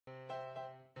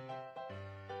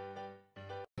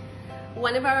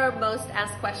One of our most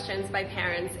asked questions by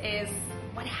parents is,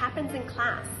 what happens in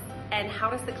class and how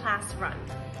does the class run?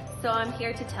 So I'm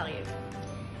here to tell you.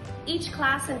 Each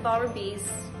class in BallroomBees,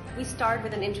 we start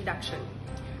with an introduction,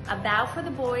 a bow for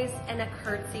the boys and a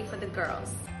curtsy for the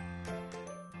girls.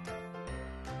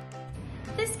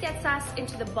 This gets us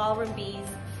into the BallroomBees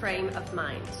frame of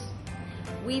mind.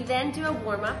 We then do a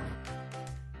warm-up,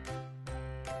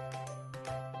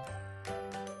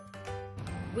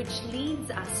 which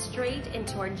leads us straight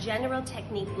into our general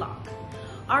technique block.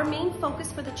 Our main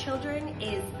focus for the children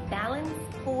is balance,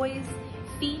 poise,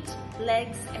 feet,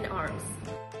 legs, and arms.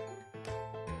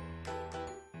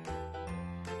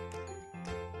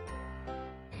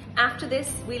 After this,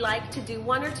 we like to do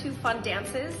 1 or 2 fun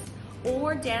dances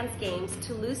or dance games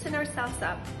to loosen ourselves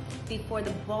up before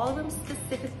the ballroom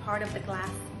specific part of the class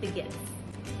begins.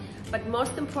 But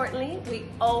most importantly, we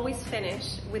always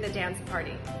finish with a dance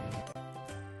party.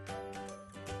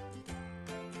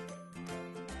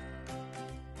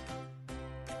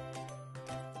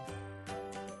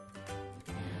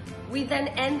 We then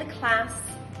end the class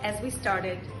as we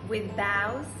started with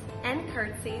bows and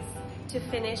curtsies to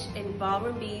finish in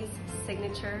BallroomBees'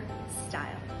 signature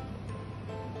style.